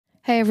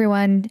Hi,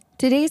 everyone.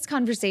 Today's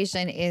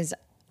conversation is,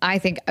 I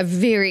think, a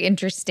very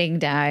interesting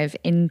dive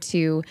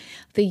into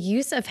the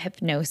use of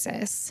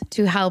hypnosis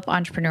to help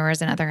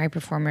entrepreneurs and other high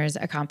performers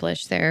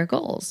accomplish their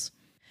goals.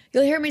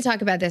 You'll hear me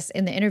talk about this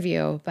in the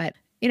interview, but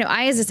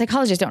I, as a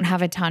psychologist, don't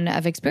have a ton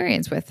of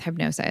experience with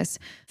hypnosis.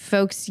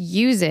 Folks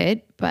use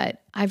it,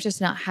 but I've just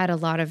not had a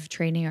lot of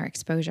training or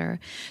exposure.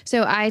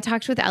 So I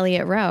talked with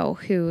Elliot Rowe,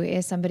 who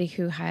is somebody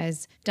who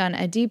has done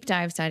a deep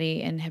dive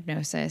study in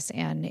hypnosis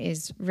and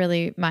is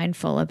really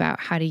mindful about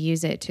how to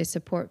use it to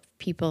support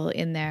people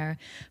in their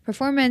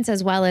performance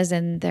as well as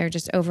in their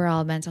just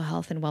overall mental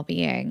health and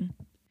well-being.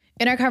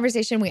 In our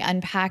conversation, we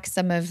unpack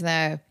some of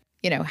the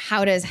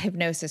how does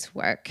hypnosis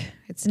work?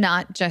 It's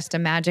not just a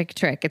magic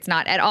trick. It's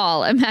not at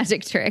all a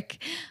magic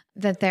trick.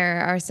 That there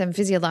are some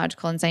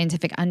physiological and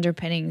scientific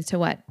underpinnings to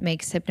what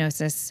makes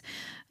hypnosis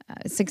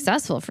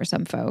successful for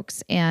some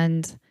folks.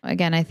 And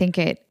again, I think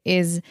it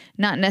is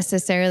not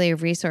necessarily a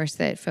resource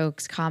that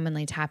folks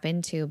commonly tap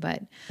into,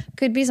 but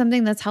could be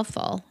something that's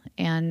helpful.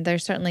 And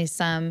there's certainly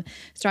some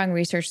strong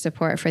research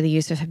support for the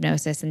use of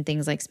hypnosis in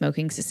things like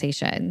smoking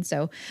cessation.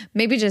 So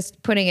maybe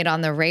just putting it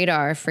on the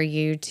radar for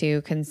you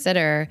to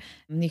consider.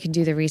 You can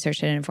do the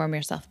research and inform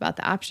yourself about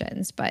the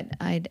options. But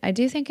I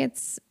do think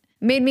it's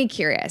made me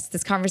curious.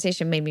 This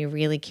conversation made me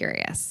really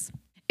curious.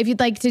 If you'd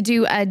like to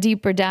do a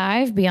deeper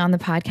dive beyond the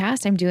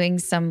podcast, I'm doing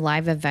some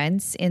live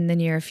events in the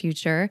near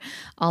future.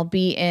 I'll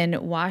be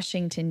in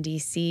Washington,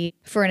 D.C.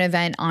 for an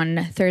event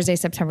on Thursday,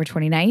 September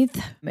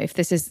 29th. If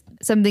this is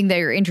something that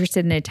you're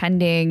interested in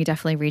attending,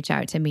 definitely reach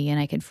out to me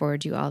and I can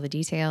forward you all the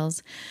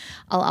details.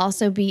 I'll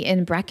also be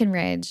in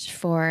Breckenridge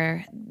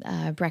for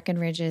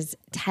Breckenridge's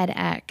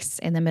TEDx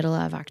in the middle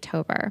of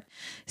October.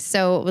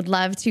 So would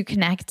love to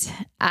connect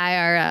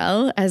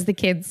IRL, as the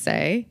kids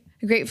say.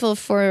 Grateful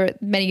for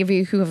many of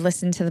you who have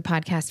listened to the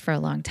podcast for a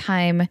long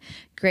time.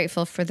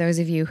 Grateful for those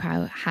of you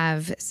who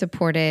have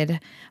supported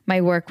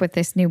my work with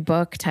this new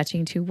book,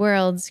 Touching Two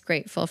Worlds.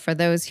 Grateful for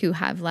those who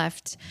have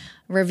left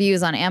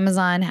reviews on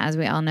Amazon. As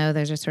we all know,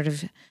 those are sort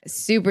of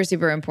super,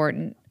 super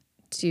important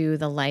to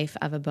the life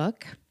of a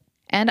book.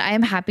 And I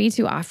am happy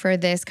to offer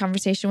this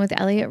conversation with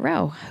Elliot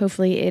Rowe.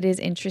 Hopefully it is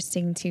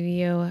interesting to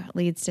you,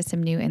 leads to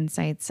some new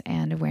insights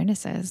and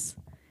awarenesses.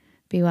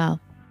 Be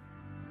well.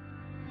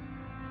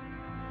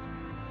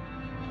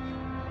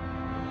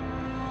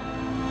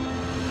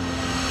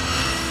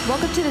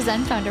 Welcome to the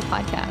Zen Founder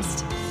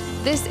Podcast.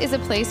 This is a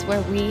place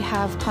where we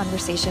have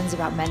conversations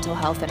about mental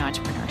health and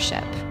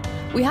entrepreneurship.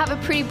 We have a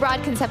pretty broad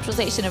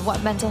conceptualization of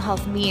what mental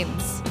health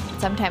means.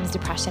 Sometimes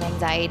depression,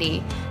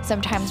 anxiety,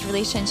 sometimes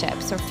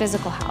relationships or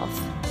physical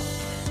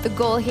health. The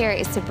goal here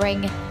is to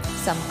bring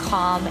some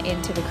calm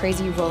into the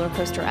crazy roller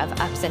coaster of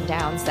ups and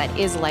downs that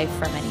is life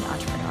for many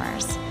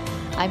entrepreneurs.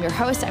 I'm your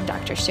host. I'm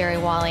Dr. Sherry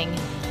Walling.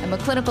 I'm a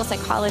clinical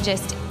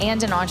psychologist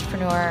and an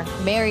entrepreneur,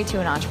 married to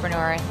an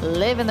entrepreneur,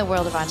 live in the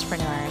world of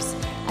entrepreneurs,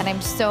 and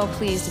I'm so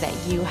pleased that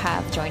you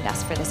have joined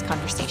us for this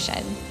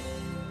conversation.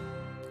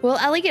 Well,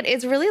 Elliot,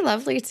 it's really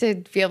lovely to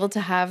be able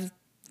to have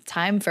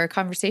time for a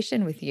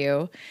conversation with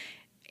you.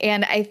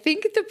 And I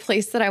think the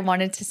place that I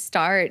wanted to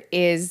start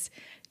is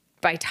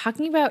by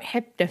talking about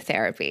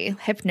hypnotherapy,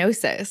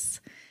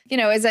 hypnosis.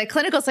 As a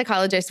clinical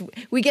psychologist,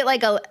 we get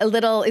like a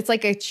little, it's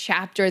like a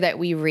chapter that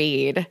we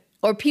read.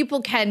 Or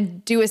people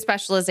can do a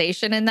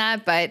specialization in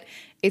that, but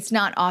it's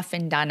not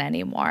often done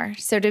anymore.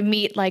 So to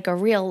meet like a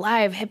real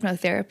live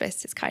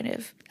hypnotherapist is kind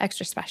of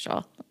extra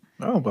special.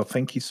 Oh, well,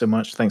 thank you so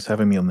much. Thanks for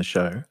having me on the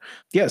show.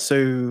 Yeah,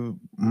 so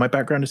my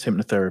background is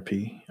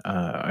hypnotherapy.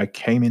 I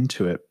came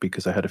into it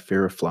because I had a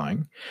fear of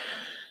flying.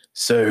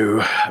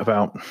 So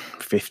about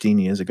 15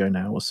 years ago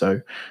now or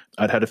so,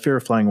 I'd had a fear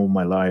of flying all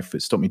my life.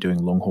 It stopped me doing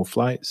long haul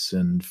flights.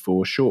 And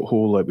for short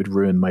haul, it would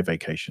ruin my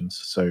vacations.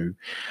 So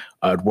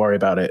I'd worry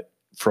about it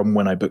from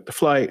when I booked the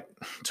flight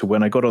to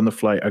when I got on the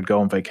flight. I'd go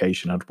on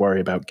vacation. I'd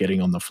worry about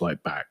getting on the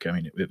flight back. I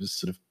mean, it was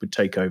sort of would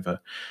take over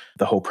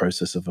the whole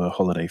process of a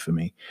holiday for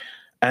me.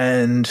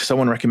 And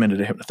someone recommended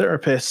a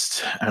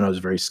hypnotherapist, and I was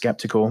very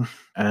skeptical.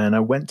 And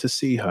I went to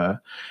see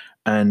her.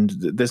 And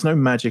there's no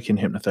magic in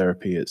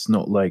hypnotherapy. It's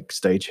not like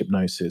stage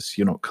hypnosis.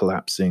 You're not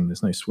collapsing.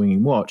 There's no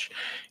swinging watch.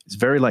 It's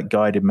very like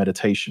guided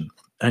meditation.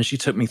 And she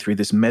took me through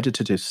this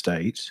meditative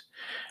state.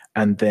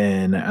 And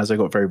then as I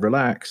got very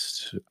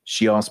relaxed,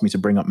 she asked me to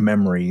bring up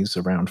memories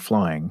around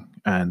flying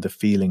and the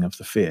feeling of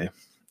the fear.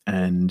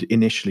 And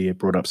initially it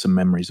brought up some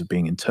memories of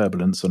being in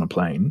turbulence on a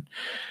plane.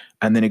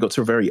 And then it got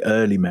to a very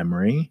early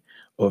memory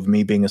of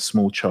me being a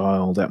small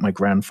child at my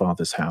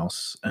grandfather's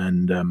house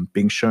and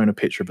being shown a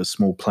picture of a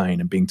small plane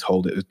and being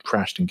told it had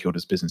crashed and killed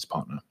his business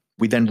partner.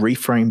 We then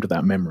reframed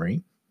that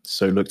memory.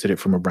 So looked at it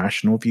from a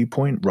rational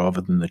viewpoint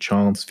rather than the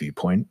child's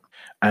viewpoint.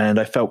 And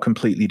I felt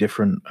completely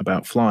different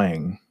about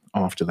flying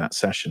after that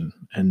session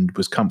and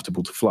was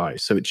comfortable to fly.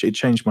 So it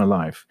changed my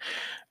life.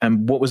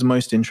 And what was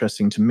most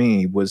interesting to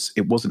me was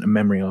it wasn't a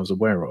memory I was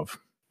aware of.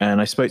 And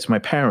I spoke to my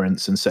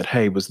parents and said,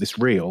 hey, was this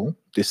real?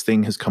 This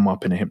thing has come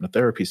up in a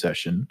hypnotherapy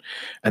session.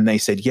 And they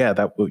said, yeah,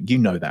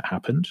 that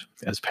happened,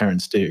 as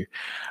parents do.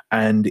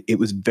 And it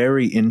was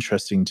very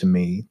interesting to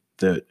me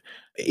that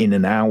In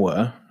an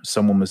hour,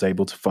 someone was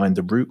able to find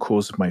the root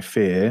cause of my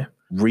fear,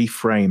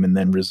 reframe, and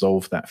then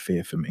resolve that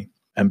fear for me.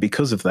 And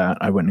because of that,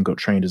 I went and got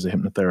trained as a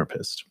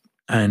hypnotherapist.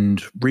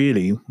 And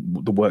really,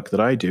 the work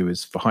that I do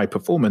is for high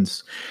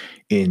performance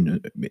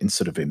in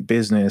sort of in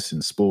business,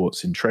 in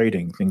sports, in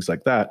trading, things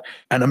like that.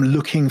 And I'm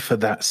looking for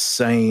that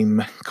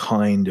same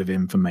kind of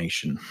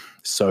information.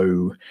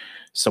 So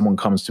someone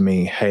comes to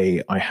me,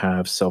 hey, I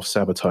have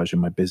self-sabotage in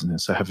my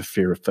business. I have a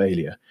fear of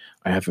failure.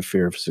 I have a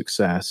fear of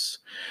success.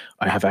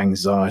 I have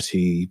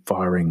anxiety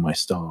firing my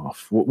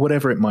staff,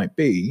 whatever it might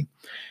be.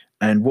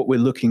 And what we're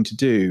looking to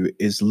do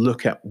is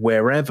look at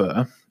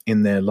wherever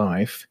in their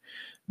life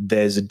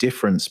there's a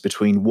difference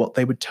between what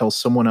they would tell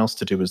someone else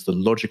to do as the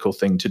logical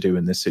thing to do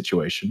in this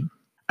situation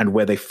and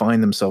where they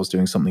find themselves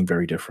doing something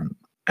very different.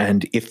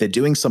 And if they're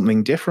doing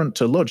something different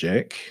to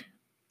logic,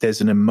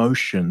 there's an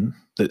emotion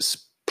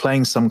that's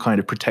playing some kind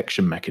of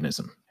protection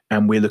mechanism.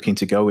 And we're looking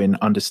to go in,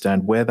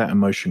 understand where that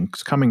emotion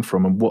is coming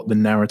from and what the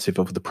narrative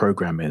of the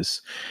program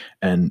is.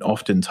 And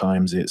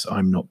oftentimes it's,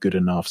 I'm not good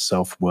enough,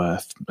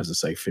 self-worth, as I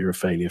say, fear of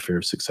failure, fear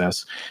of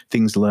success,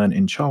 things learned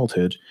in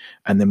childhood.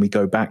 And then we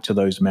go back to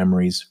those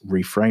memories,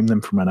 reframe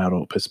them from an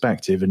adult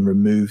perspective and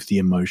remove the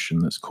emotion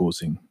that's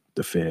causing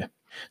the fear.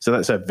 So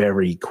that's a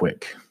very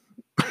quick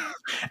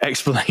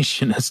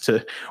explanation as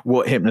to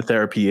what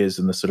hypnotherapy is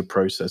and the sort of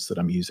process that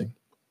I'm using.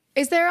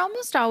 Is there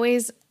almost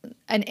always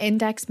an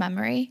index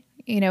memory?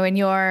 You know, in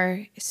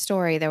your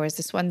story, there was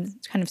this one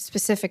kind of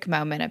specific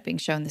moment of being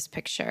shown this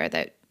picture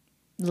that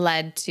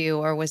led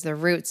to or was the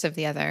roots of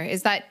the other.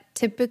 Is that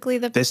typically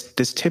the...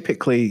 There's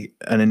typically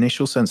an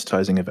initial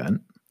sensitizing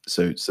event.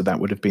 So that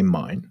would have been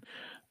mine.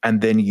 And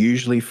then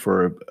usually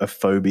for a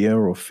phobia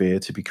or fear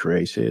to be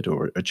created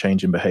or a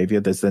change in behavior,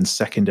 there's then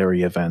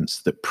secondary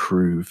events that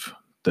prove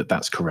that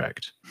that's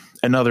correct.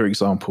 Another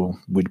example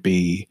would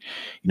be,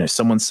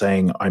 someone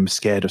saying, I'm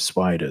scared of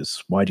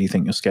spiders. Why do you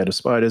think you're scared of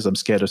spiders? I'm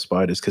scared of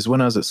spiders because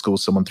when I was at school,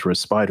 someone threw a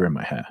spider in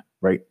my hair,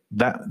 right?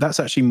 That's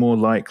actually more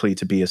likely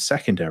to be a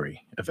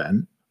secondary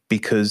event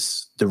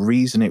because the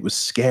reason it was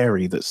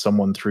scary that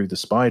someone threw the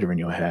spider in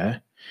your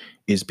hair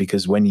is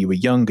because when you were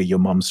younger, your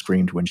mum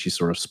screamed when she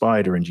saw a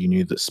spider and you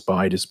knew that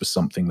spiders were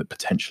something that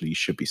potentially you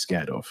should be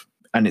scared of.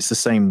 And it's the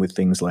same with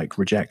things like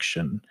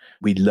rejection.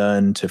 We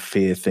learn to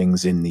fear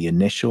things in the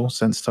initial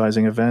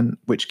sensitizing event,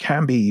 which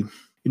can be,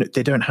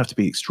 they don't have to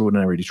be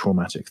extraordinarily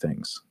traumatic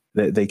things.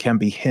 They can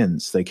be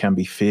hints. They can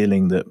be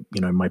feeling that,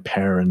 my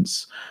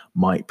parents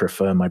might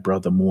prefer my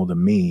brother more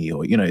than me,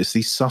 or, it's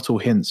these subtle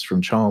hints from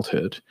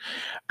childhood.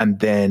 And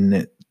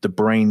then the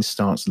mind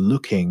starts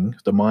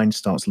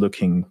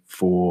looking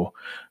for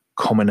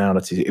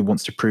commonality. It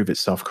wants to prove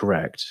itself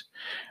correct.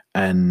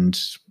 And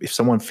if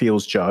someone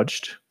feels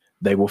judged,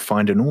 they will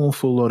find an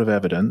awful lot of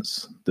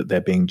evidence that they're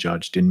being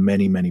judged in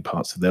many, many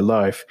parts of their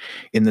life.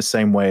 In the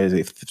same way as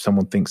if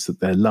someone thinks that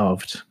they're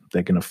loved,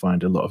 they're going to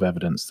find a lot of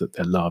evidence that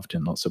they're loved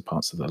in lots of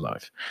parts of their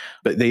life.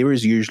 But there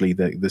is usually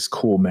this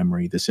core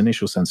memory, this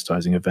initial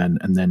sensitizing event,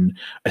 and then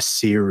a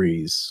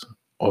series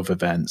of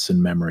events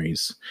and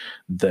memories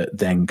that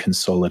then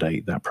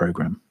consolidate that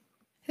program.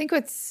 I think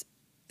what's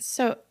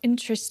so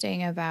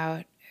interesting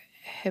about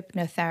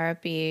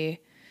hypnotherapy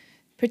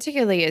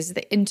particularly is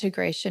the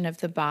integration of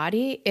the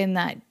body in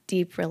that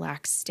deep,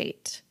 relaxed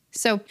state.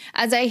 So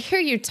as I hear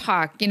you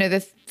talk,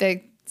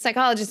 the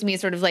psychologist in me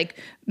is sort of like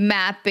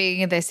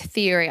mapping this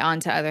theory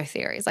onto other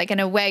theories. Like in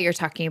a way, you're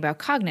talking about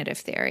cognitive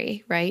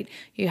theory, right?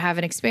 You have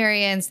an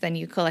experience, then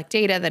you collect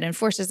data that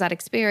enforces that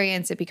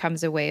experience. It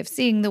becomes a way of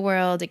seeing the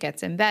world. It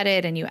gets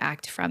embedded and you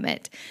act from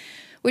it,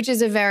 which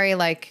is a very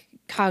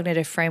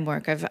cognitive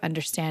framework of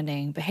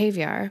understanding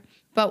behavior.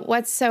 But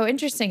what's so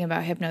interesting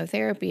about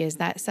hypnotherapy is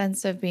that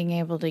sense of being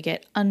able to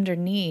get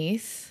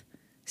underneath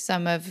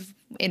some of,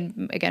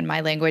 in again,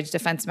 my language,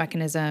 defense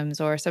mechanisms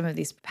or some of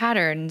these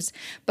patterns,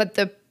 but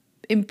the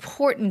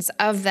importance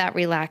of that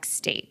relaxed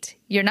state.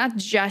 You're not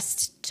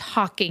just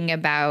talking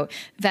about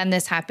then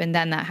this happened,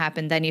 then that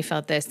happened, then you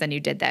felt this, then you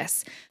did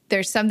this.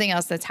 There's something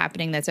else that's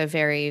happening that's a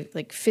very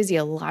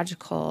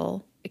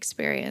physiological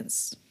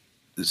experience.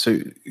 So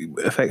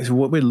effectively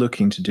what we're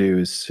looking to do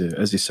is to,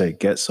 as you say,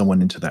 get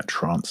someone into that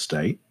trance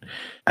state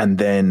and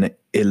then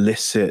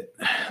elicit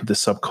the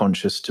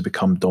subconscious to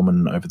become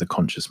dominant over the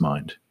conscious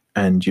mind.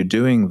 And you're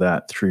doing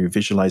that through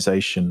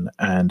visualization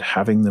and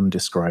having them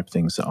describe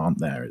things that aren't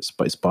there. It's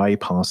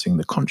bypassing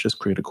the conscious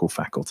critical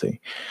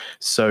faculty.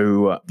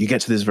 So you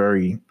get to this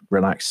very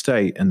relaxed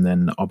state, and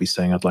then I'll be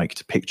saying, I'd like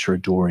to picture a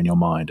door in your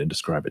mind and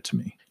describe it to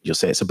me. You'll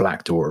say it's a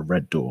black door, a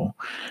red door.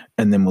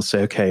 And then we'll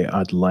say, okay,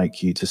 I'd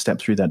like you to step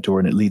through that door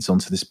and it leads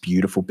onto this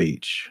beautiful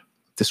beach.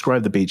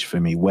 Describe the beach for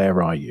me.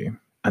 Where are you?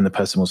 And the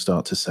client will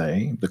start to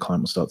say,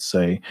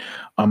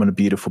 I'm on a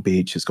beautiful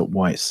beach. It's got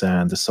white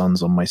sand. The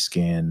sun's on my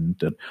skin.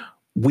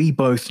 We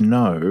both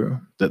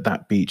know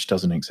that beach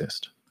doesn't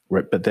exist,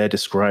 right? But they're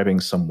describing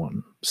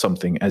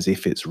something as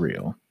if it's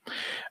real.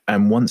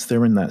 And once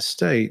they're in that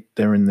state,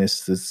 they're in this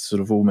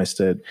sort of almost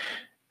a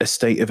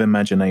state of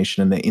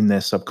imagination, and they're in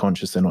their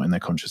subconscious. They're not in their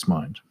conscious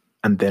mind.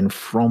 And then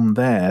from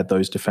there,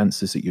 those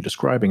defenses that you're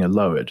describing are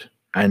lowered.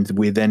 And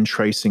we're then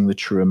tracing the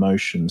true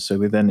emotion. So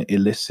we then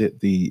elicit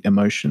the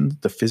emotion,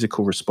 the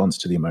physical response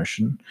to the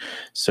emotion.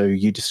 So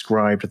you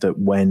described that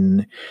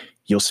when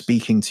you're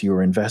speaking to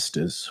your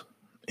investors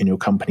in your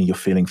company, you're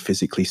feeling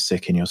physically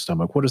sick in your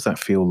stomach. What does that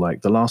feel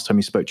like? The last time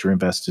you spoke to your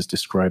investors,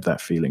 describe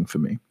that feeling for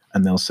me.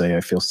 And they'll say,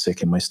 I feel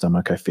sick in my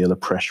stomach. I feel a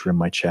pressure in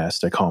my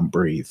chest. I can't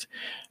breathe.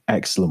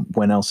 Excellent.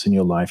 When else in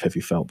your life have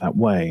you felt that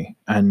way?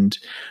 And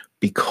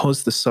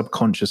because the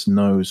subconscious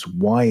knows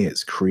why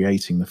it's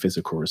creating the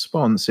physical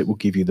response, it will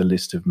give you the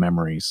list of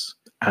memories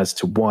as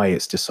to why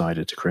it's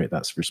decided to create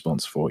that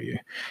response for you.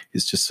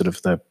 It's just sort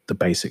of the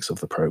basics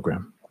of the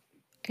program.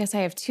 I guess I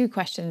have two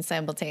questions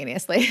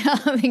simultaneously.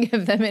 I'll think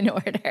of them in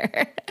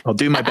order. I'll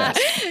do my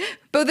best.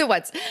 Both at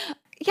once.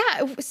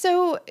 Yeah.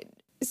 So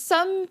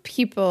some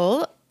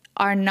people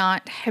are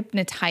not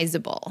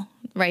hypnotizable,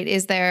 right?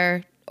 Is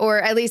there,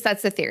 or at least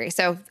that's the theory.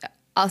 So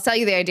I'll tell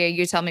you the idea.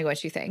 You tell me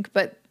what you think.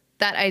 But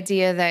that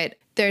idea that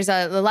there's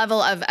a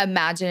level of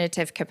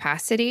imaginative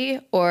capacity,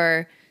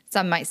 or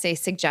some might say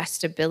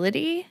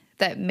suggestibility,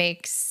 that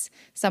makes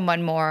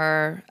someone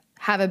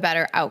have a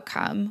better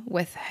outcome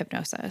with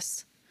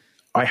hypnosis.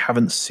 I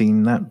haven't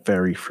seen that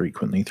very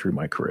frequently through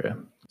my career.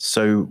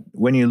 So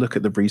when you look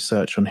at the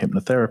research on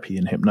hypnotherapy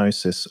and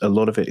hypnosis, a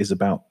lot of it is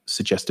about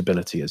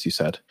suggestibility, as you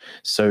said.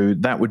 So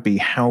that would be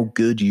how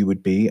good you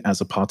would be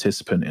as a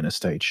participant in a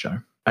stage show.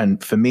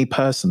 And for me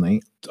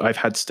personally, I've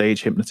had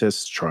stage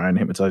hypnotists try and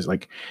hypnotize.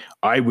 Like,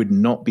 I would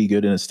not be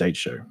good in a stage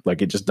show.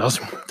 Like, it just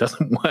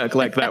doesn't work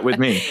like that with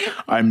me.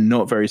 I'm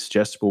not very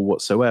suggestible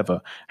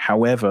whatsoever.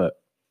 However,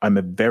 I'm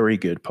a very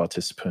good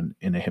participant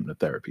in a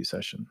hypnotherapy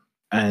session.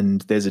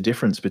 And there's a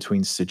difference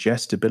between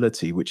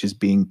suggestibility, which is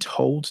being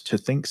told to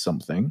think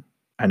something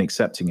and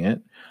accepting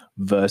it,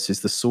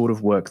 versus the sort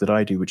of work that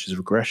I do, which is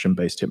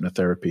regression-based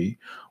hypnotherapy,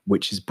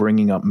 which is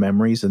bringing up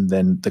memories and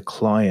then the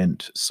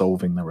client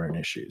solving their own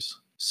issues.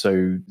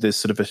 So there's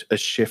sort of a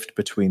shift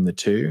between the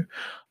two.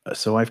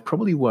 So I've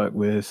probably worked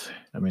with,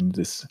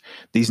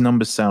 these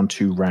numbers sound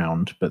too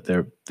round, but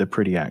they're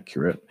pretty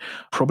accurate.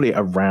 Probably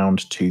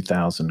around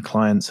 2,000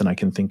 clients, and I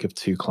can think of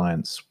 2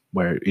 clients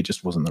where it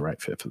just wasn't the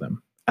right fit for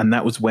them. And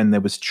that was when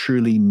there was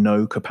truly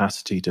no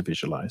capacity to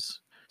visualize.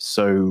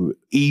 So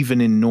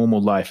even in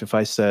normal life, if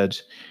I said,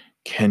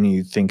 can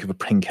you think of a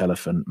pink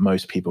elephant?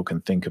 Most people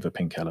can think of a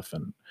pink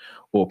elephant.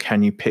 Or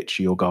can you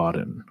picture your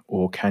garden?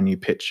 Or can you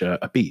picture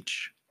a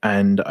beach?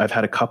 And I've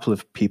had a couple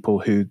of people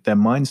who their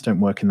minds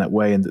don't work in that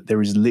way, and that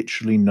there is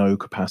literally no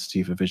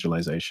capacity for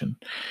visualization.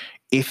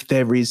 If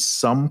there is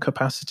some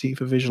capacity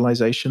for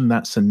visualization,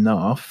 that's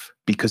enough,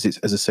 because it's,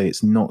 as I say,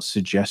 it's not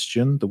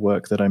suggestion, the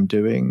work that I'm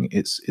doing,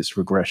 it's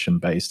regression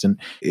based. And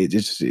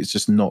it's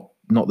just not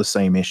the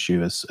same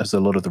issue as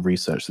a lot of the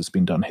research that's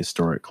been done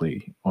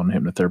historically on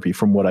hypnotherapy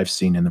from what I've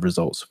seen in the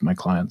results of my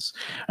clients.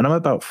 And I'm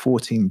about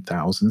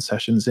 14,000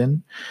 sessions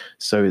in.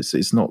 So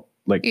it's not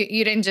like...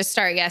 You didn't just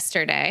start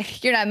yesterday.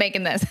 You're not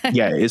making this.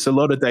 Yeah, it's a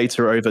lot of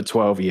data over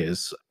 12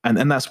 years.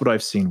 And that's what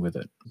I've seen with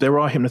it. There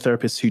are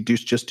hypnotherapists who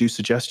just do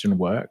suggestion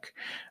work.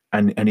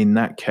 And in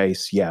that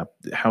case, yeah,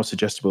 how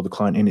suggestible the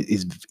client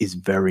is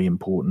very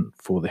important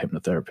for the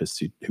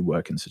hypnotherapists who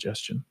work in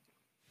suggestion.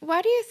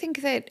 Why do you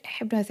think that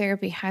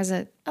hypnotherapy has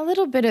a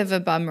little bit of a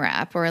bum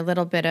rap, or a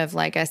little bit of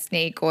like a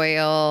snake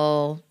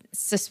oil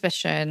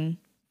suspicion?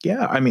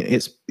 Yeah, I mean,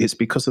 it's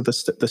because of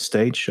the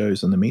stage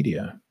shows and the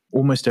media.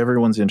 Almost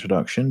everyone's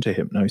introduction to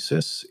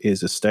hypnosis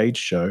is a stage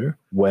show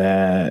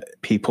where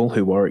people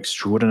who are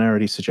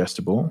extraordinarily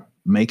suggestible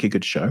make a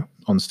good show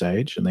on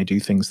stage, and they do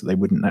things that they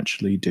wouldn't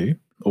naturally do,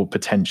 or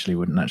potentially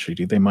wouldn't naturally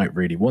do. They might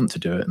really want to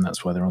do it, and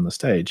that's why they're on the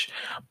stage.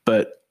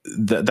 But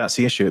that's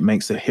the issue. It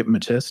makes the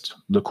hypnotist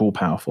look all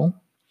powerful.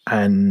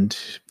 And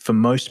for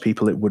most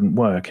people, it wouldn't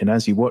work. And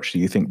as you watch it,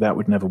 you think that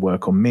would never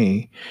work on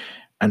me.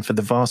 And for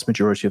the vast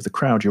majority of the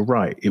crowd, you're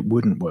right, it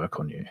wouldn't work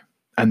on you.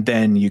 And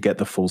then you get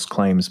the false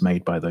claims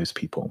made by those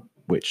people,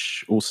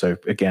 which also,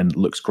 again,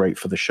 looks great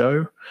for the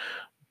show,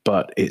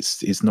 but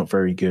it's not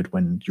very good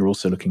when you're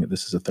also looking at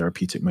this as a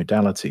therapeutic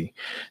modality.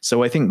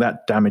 So I think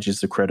that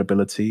damages the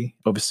credibility.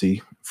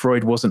 Obviously,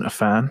 Freud wasn't a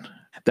fan.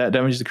 That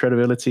damages the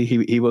credibility.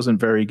 He wasn't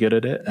very good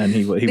at it, and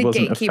he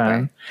wasn't gatekeeper. A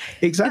fan.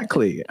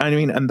 Exactly. I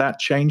mean, and that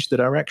changed the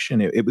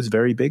direction. It was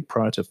very big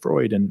prior to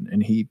Freud,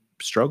 and he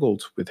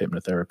struggled with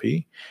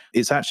hypnotherapy.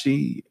 It's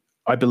actually,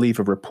 I believe,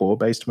 a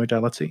rapport-based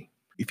modality.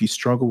 If you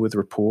struggle with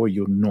rapport,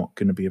 you're not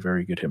going to be a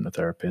very good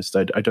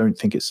hypnotherapist. I don't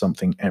think it's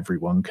something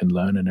everyone can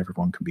learn and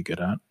everyone can be good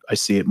at. I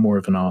see it more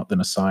of an art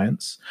than a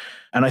science.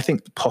 And I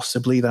think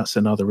possibly that's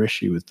another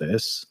issue with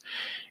this,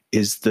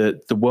 is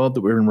that the world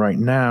that we're in right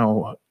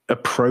now,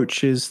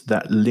 approaches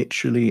that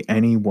literally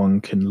anyone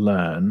can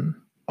learn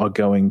are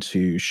going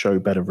to show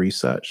better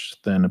research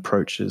than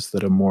approaches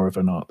that are more of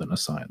an art than a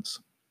science.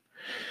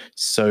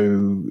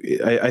 So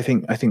I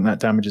think that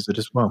damages it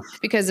as well.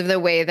 Because of the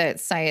way that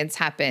science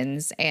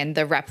happens and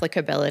the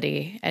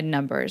replicability and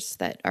numbers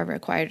that are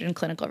required in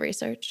clinical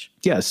research.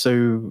 Yeah,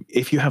 so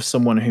if you have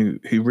someone who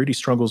really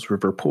struggles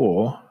with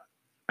rapport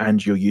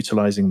and you're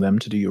utilizing them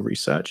to do your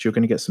research, you're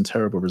going to get some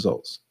terrible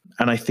results.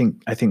 And I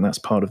think that's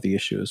part of the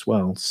issue as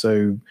well.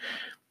 So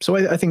So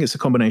I think it's a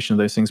combination of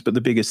those things, but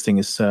the biggest thing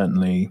is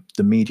certainly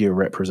the media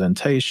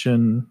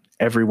representation,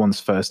 everyone's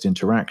first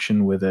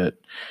interaction with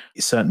it.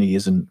 It certainly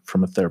isn't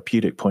from a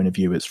therapeutic point of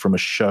view. It's from a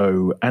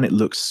show, and it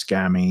looks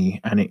scammy,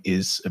 and it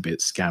is a bit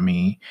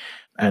scammy.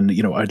 And,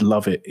 I'd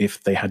love it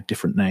if they had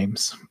different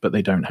names, but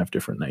they don't have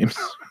different names.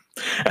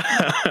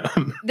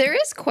 There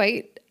is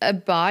quite a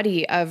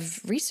body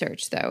of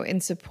research, though,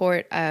 in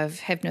support of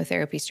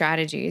hypnotherapy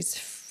strategies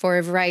for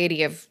a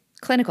variety of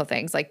clinical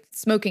things, like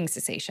smoking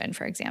cessation,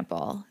 for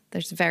example.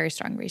 There's very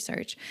strong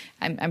research.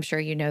 I'm sure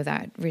you know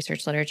that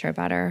research literature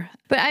better.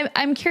 But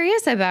I'm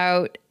curious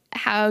about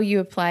how you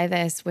apply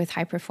this with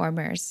high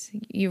performers.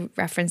 You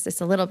referenced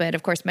this a little bit.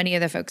 Of course, many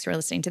of the folks who are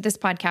listening to this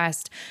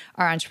podcast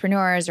are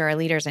entrepreneurs or are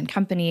leaders in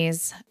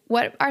companies.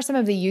 What are some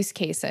of the use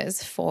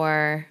cases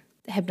for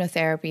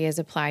hypnotherapy as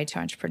applied to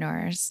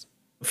entrepreneurs?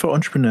 For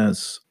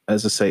entrepreneurs,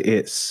 as I say,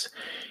 it's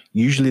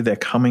usually they're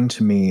coming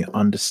to me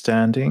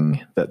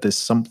understanding that there's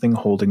something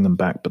holding them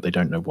back, but they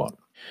don't know what.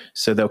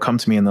 So they'll come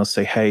to me and they'll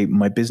say, hey,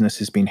 my business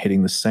has been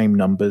hitting the same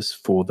numbers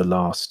for the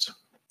last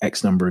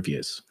X number of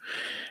years.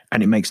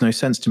 And it makes no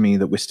sense to me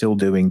that we're still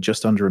doing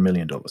just under $1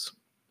 million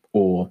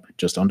or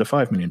just under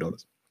 $5 million, or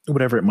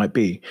whatever it might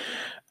be.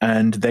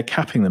 And they're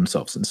capping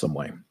themselves in some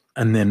way.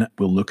 And then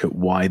we'll look at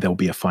why there'll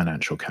be a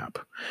financial cap,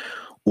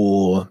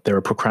 or there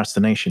are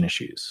procrastination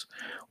issues,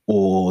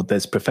 or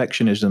there's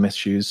perfectionism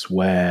issues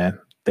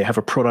where they have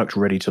a product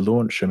ready to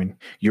launch. I mean,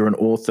 you're an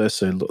author,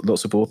 so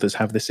lots of authors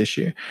have this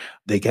issue.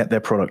 They get their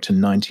product to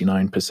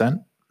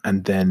 99%,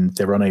 and then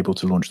they're unable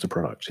to launch the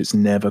product. It's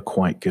never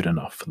quite good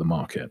enough for the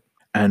market.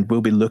 And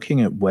we'll be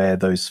looking at where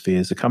those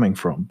fears are coming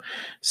from.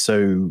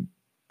 So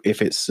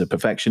if it's a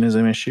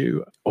perfectionism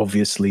issue,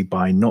 obviously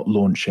by not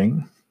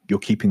launching, you're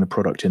keeping the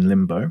product in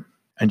limbo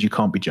and you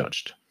can't be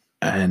judged.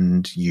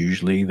 And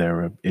usually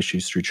there are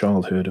issues through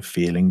childhood of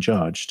feeling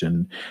judged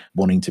and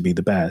wanting to be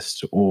the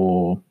best,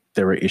 or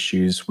there are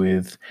issues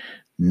with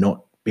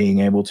not being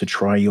able to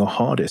try your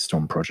hardest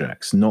on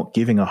projects, not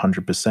giving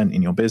 100%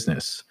 in your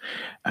business.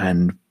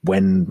 And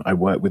when I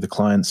work with the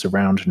clients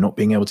around not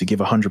being able to give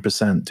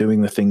 100%,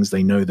 doing the things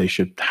they know they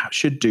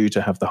should do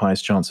to have the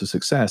highest chance of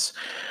success,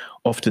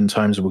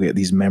 oftentimes we'll get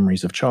these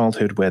memories of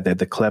childhood where they're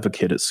the clever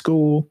kid at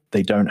school,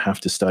 they don't have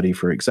to study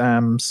for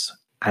exams.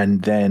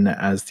 And then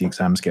as the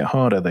exams get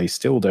harder, they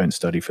still don't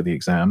study for the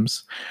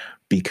exams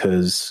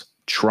because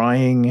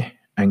trying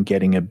and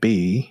getting a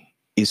B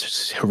is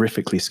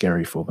horrifically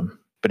scary for them.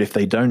 But if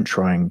they don't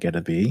try and get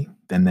a B,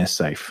 then they're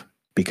safe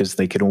because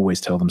they can always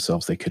tell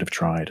themselves they could have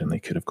tried and they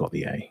could have got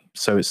the A.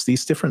 So it's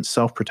these different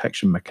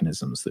self-protection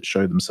mechanisms that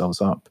show themselves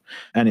up.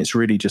 And it's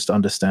really just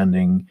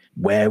understanding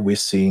where we're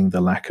seeing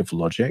the lack of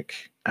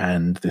logic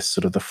and this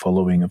sort of the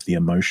following of the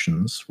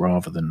emotions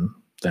rather than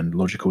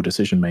logical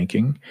decision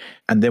making.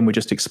 And then we're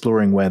just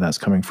exploring where that's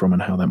coming from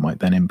and how that might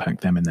then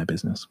impact them in their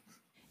business.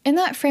 In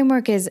that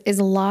framework, is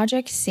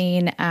logic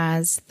seen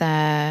as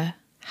the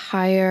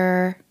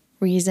higher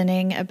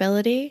reasoning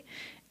ability,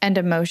 and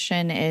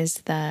emotion is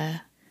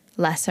the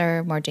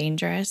lesser, more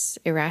dangerous,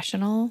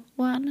 irrational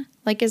one?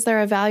 Like, is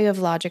there a value of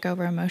logic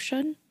over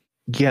emotion?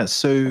 Yeah,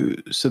 so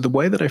the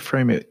way that I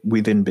frame it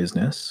within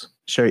business,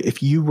 Sherry,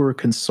 if you were a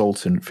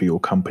consultant for your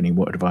company,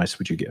 what advice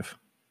would you give?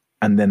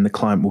 And then the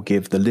client will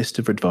give the list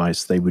of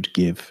advice they would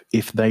give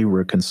if they were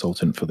a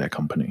consultant for their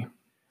company.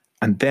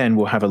 And then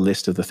we'll have a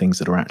list of the things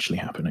that are actually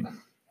happening.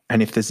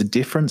 And if there's a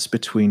difference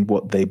between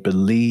what they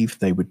believe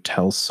they would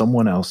tell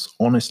someone else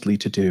honestly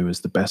to do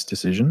as the best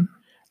decision,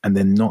 and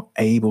they're not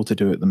able to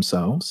do it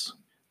themselves,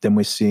 then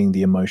we're seeing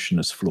the emotion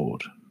as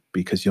flawed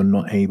because you're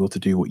not able to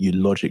do what you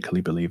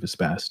logically believe is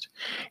best.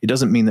 It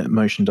doesn't mean that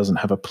emotion doesn't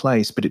have a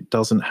place, but it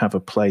doesn't have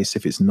a place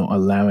if it's not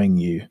allowing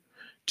you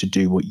to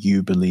do what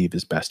you believe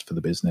is best for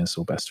the business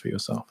or best for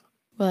yourself.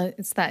 Well,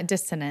 it's that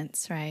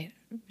dissonance, right,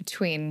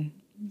 between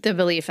the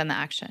belief and the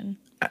action.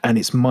 And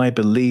it's my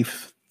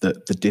belief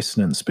that the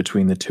dissonance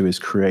between the two is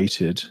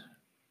created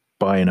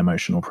by an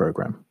emotional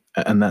program.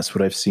 And that's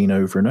what I've seen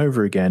over and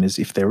over again is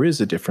if there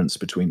is a difference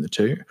between the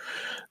two,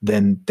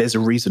 then there's a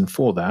reason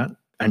for that.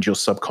 And your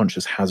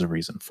subconscious has a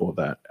reason for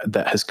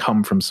that has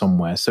come from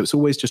somewhere. So it's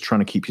always just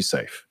trying to keep you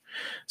safe.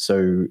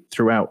 So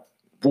throughout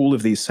all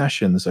of these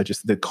sessions,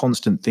 the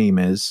constant theme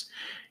is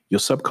your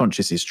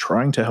subconscious is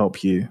trying to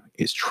help you.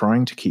 It's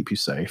trying to keep you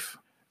safe.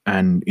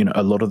 And,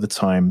 a lot of the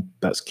time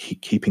that's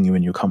keeping you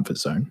in your comfort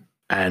zone.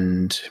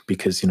 And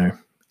because,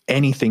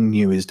 anything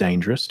new is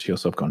dangerous to your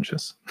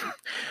subconscious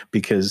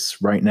because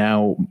right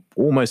now,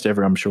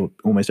 I'm sure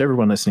almost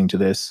everyone listening to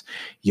this,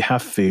 you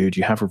have food,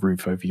 you have a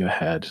roof over your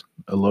head.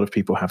 A lot of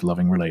people have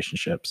loving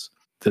relationships.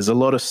 There's a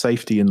lot of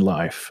safety in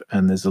life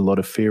and there's a lot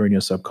of fear in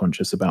your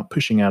subconscious about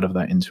pushing out of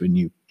that into a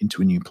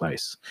new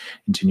place,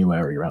 into a new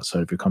area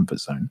outside of your comfort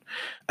zone.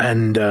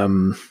 And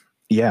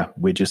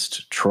we're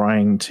just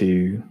trying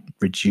to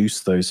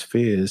reduce those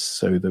fears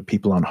so that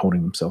people aren't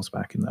holding themselves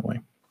back in that way.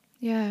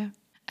 Yeah.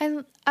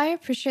 I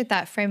appreciate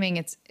that framing.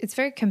 It's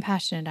very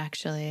compassionate,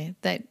 actually,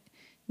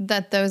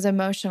 that those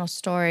emotional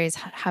stories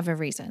have a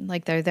reason.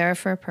 Like they're there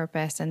for a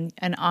purpose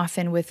and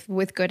often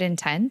with good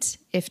intent,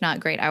 if not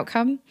great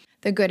outcome.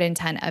 the good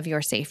intent of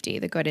your safety,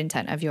 the good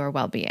intent of your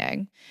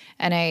well-being.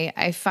 And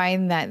I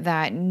find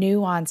that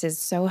nuance is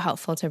so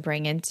helpful to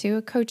bring into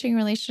a coaching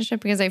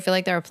relationship, because I feel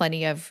like there are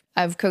plenty of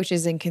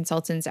coaches and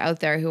consultants out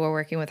there who are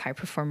working with high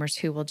performers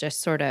who will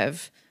just sort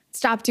of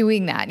stop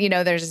doing that.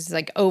 There's this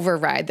like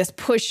override, this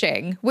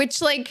pushing,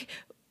 which like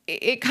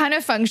it kind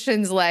of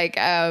functions like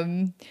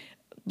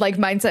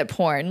mindset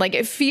porn. Like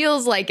it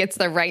feels like it's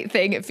the right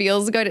thing. It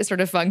feels good. It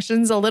sort of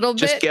functions a little bit.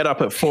 Just get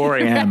up at 4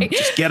 a.m. Right?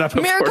 Just get up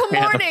at miracle 4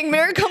 a.m. morning,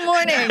 miracle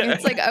morning.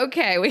 It's like,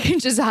 okay, we can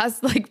just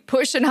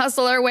push and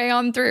hustle our way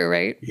on through,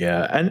 right?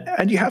 Yeah.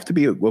 And you have to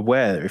be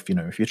aware if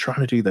you're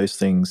trying to do those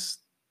things,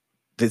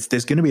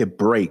 there's going to be a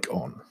brake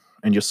on,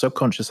 and your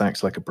subconscious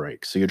acts like a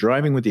brake. So you're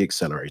driving with the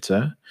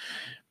accelerator,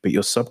 but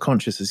your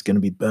subconscious is going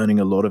to be burning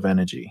a lot of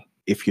energy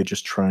if you're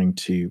just trying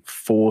to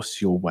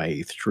force your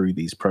way through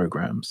these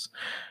programs.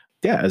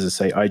 Yeah, as I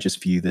say, I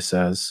just view this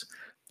as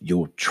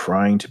you're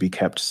trying to be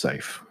kept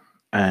safe.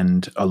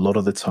 And a lot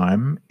of the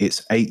time,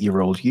 it's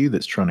 8-year-old you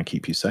that's trying to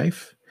keep you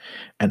safe.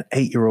 And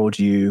 8-year-old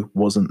you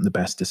wasn't the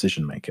best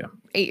decision maker.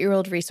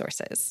 8-year-old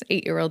resources,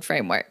 8-year-old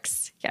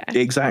frameworks. Yeah,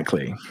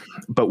 exactly.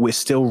 But we're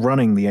still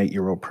running the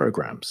 8-year-old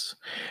programs.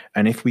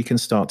 And if we can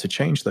start to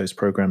change those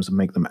programs and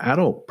make them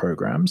adult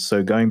programs,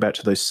 so going back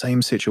to those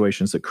same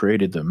situations that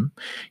created them,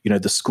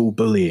 the school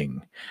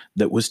bullying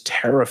that was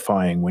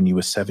terrifying when you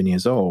were 7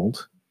 years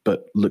old,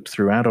 but looked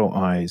through adult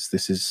eyes,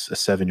 this is a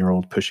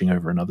 7-year-old pushing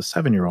over another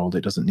 7-year-old.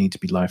 It doesn't need to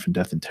be life and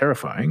death and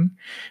terrifying.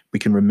 We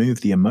can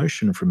remove the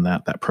emotion from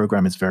that. That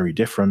program is very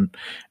different,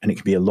 and it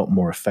can be a lot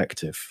more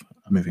effective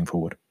moving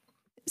forward.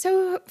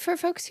 So for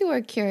folks who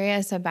are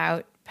curious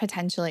about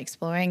potentially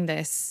exploring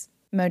this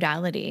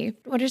modality,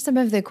 what are some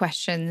of the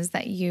questions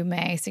that you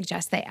may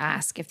suggest they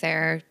ask if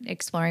they're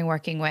exploring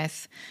working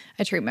with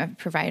a treatment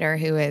provider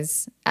who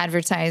is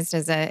advertised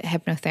as a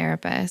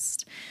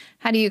hypnotherapist?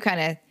 How do you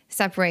kind of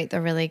separate the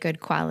really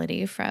good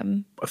quality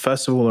from?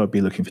 First of all, I'd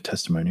be looking for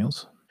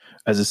testimonials.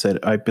 As I said,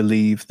 I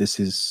believe this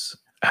is,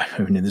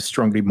 this is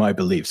strongly my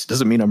beliefs. It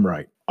doesn't mean I'm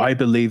right. I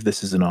believe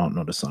this is an art,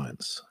 not a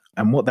science.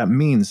 And what that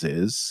means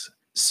is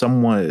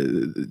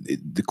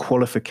the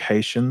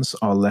qualifications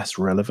are less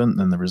relevant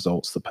than the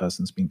results the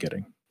person's been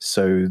getting.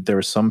 So there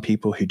are some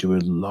people who do a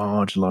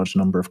large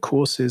number of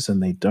courses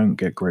and they don't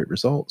get great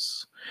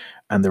results.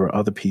 And there are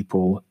other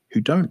people who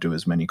don't do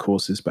as many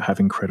courses but have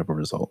incredible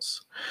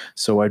results.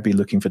 So I'd be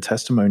looking for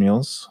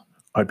testimonials.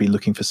 I'd be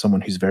looking for someone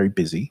who's very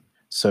busy.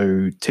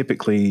 So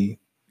typically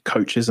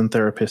coaches and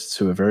therapists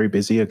who are very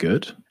busy are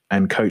good,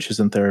 and coaches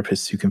and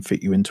therapists who can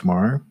fit you in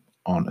tomorrow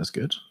aren't as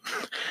good.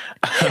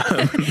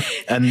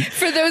 And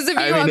for those of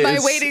you on my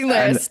waiting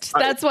list,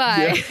 that's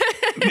why.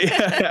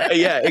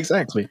 Yeah,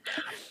 exactly.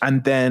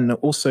 And then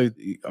also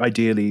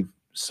ideally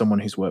someone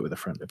who's worked with a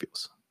friend of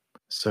yours.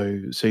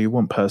 So you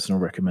want personal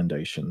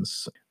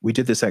recommendations. We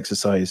did this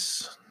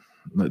exercise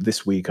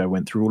this week. I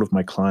went through all of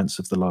my clients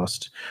of the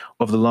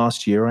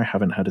last year. I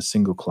haven't had a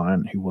single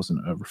client who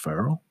wasn't a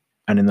referral.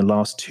 And in the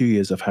last 2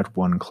 years, I've had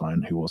one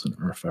client who wasn't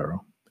a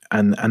referral.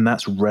 And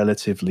that's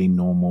relatively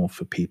normal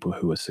for people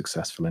who are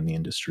successful in the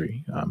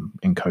industry,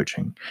 in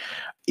coaching.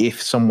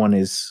 If someone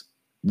is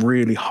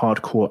really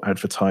hardcore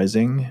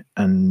advertising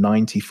and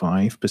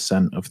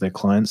 95% of their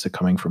clients are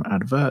coming from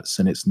adverts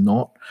and it's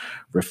not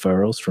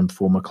referrals from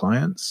former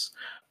clients,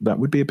 that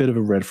would be a bit of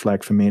a red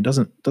flag for me. It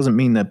doesn't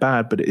mean they're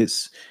bad, but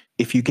it's,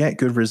 if you get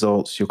good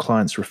results, your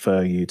clients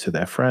refer you to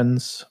their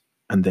friends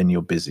and then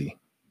you're busy.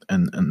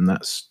 And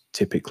that's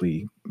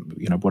typically,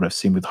 what I've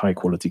seen with high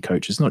quality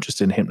coaches, not just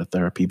in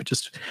hypnotherapy, but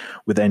just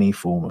with any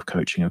form of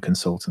coaching or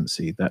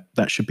consultancy,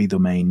 that should be the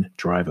main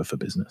driver for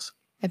business.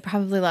 And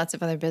probably lots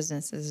of other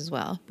businesses as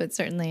well, but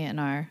certainly in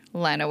our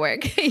line of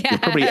work. Yeah,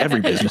 probably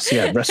every business.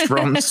 Yeah,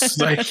 restaurants,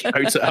 like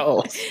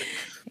hotels.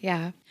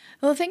 Yeah.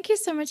 Well, thank you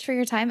so much for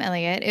your time,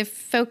 Elliot. If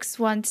folks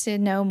want to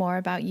know more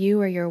about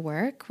you or your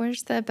work,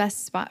 where's the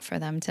best spot for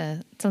them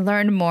to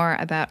learn more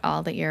about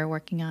all that you're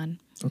working on?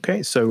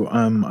 Okay, so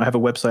I have a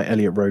website,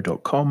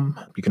 elliotrowe.com.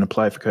 You can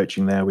apply for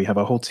coaching there. We have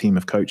a whole team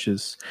of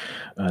coaches,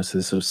 so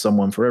there's sort of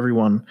someone for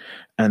everyone.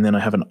 And then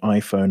I have an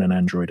iPhone and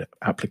Android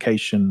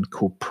application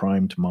called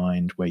Primed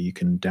Mind, where you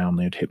can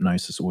download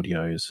hypnosis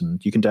audios,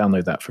 and you can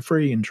download that for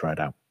free and try it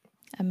out.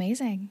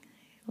 Amazing.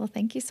 Well,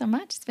 thank you so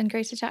much. It's been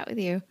great to chat with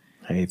you.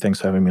 Hey,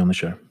 thanks for having me on the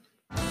show.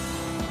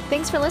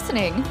 Thanks for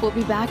listening. We'll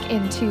be back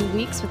in 2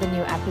 weeks with a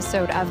new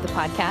episode of the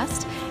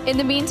podcast. In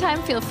the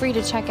meantime, feel free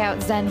to check out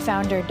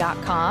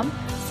zenfounder.com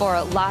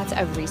for lots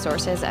of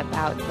resources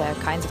about the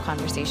kinds of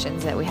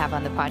conversations that we have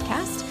on the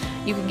podcast.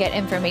 You can get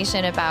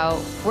information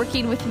about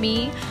working with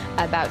me,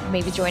 about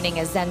maybe joining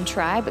a Zen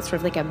tribe. It's sort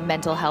of like a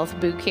mental health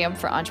boot camp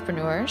for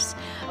entrepreneurs.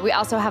 We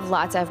also have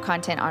lots of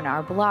content on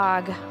our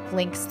blog,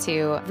 links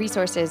to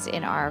resources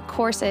in our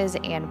courses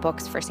and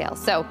books for sale.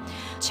 So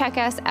check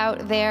us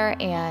out there,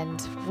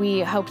 and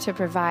we hope to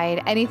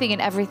provide anything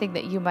and everything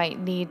that you might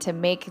need to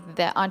make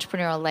the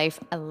entrepreneurial life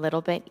a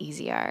little bit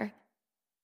easier.